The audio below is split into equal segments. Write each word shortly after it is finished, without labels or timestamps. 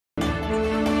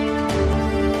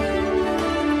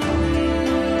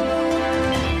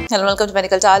Hello, welcome to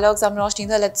Medical Dialogues. I'm Roshni.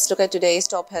 Let's look at today's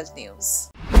top health news.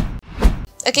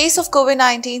 A case of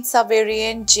COVID-19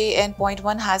 subvariant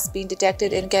JN.1 has been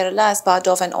detected in Kerala as part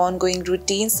of an ongoing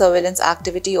routine surveillance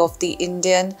activity of the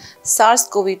Indian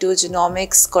SARS-CoV-2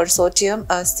 Genomics Consortium,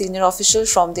 a senior official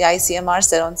from the ICMR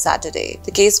said on Saturday.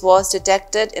 The case was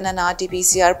detected in an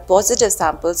RT-PCR positive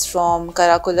samples from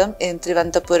Karakulam in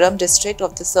Thiruvananthapuram district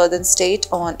of the southern state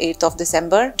on 8th of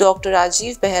December. Dr.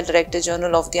 Rajiv Bahl, Director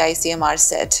General of the ICMR,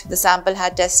 said the sample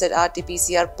had tested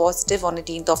RT-PCR positive on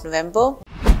 18th of November.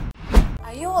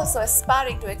 Are you also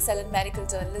aspiring to excel in medical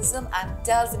journalism and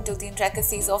delve into the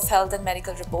intricacies of health and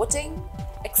medical reporting?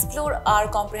 Explore our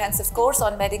comprehensive course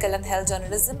on medical and health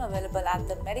journalism available at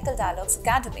the Medical Dialogues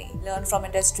Academy. Learn from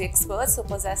industry experts who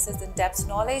possess in-depth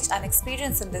knowledge and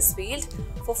experience in this field.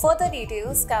 For further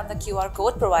details, scan the QR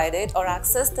code provided or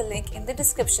access the link in the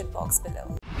description box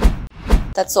below.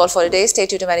 That's all for today. Stay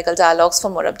tuned to Medical Dialogues for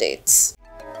more updates.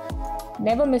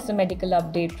 Never miss a medical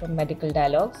update from Medical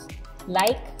Dialogues.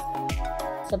 Like,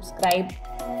 subscribe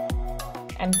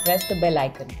and press the bell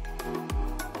icon.